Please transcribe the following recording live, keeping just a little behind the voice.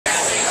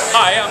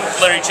Hi, I'm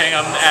Larry Chang.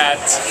 I'm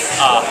at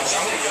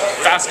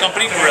Fast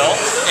Company Grill,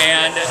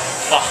 and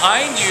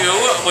behind you,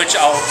 which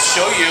I'll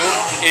show you,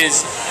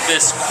 is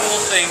this cool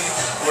thing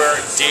where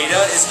data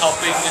is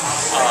helping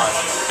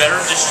better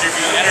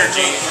distribute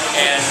energy.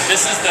 And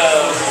this is the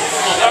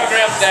little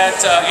diagram that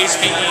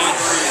HPE,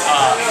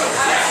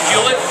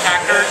 Hewlett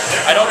Packard,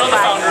 I don't know the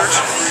founders,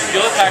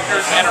 Hewlett Packard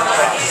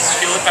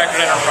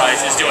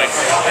Enterprise is doing.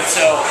 And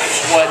so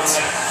what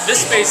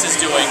this space is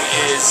doing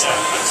is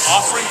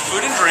offering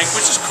food and drink,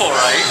 which is cool,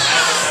 right?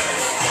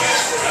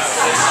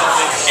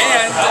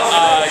 And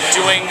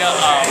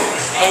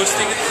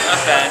hosting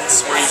events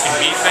where you can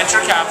meet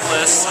venture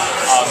capitalists,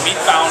 meet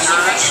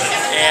founders,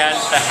 and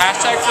the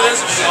hashtag for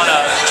this, if you want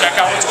to check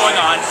out what's going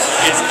on,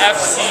 is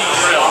FC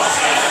Grill.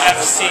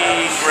 FC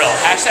Grill.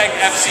 Hashtag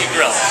FC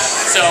Grill.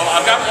 So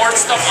I've got more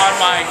stuff on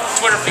my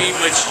Twitter feed,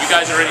 which you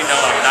guys already know.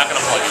 I'm not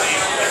going to plug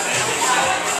it.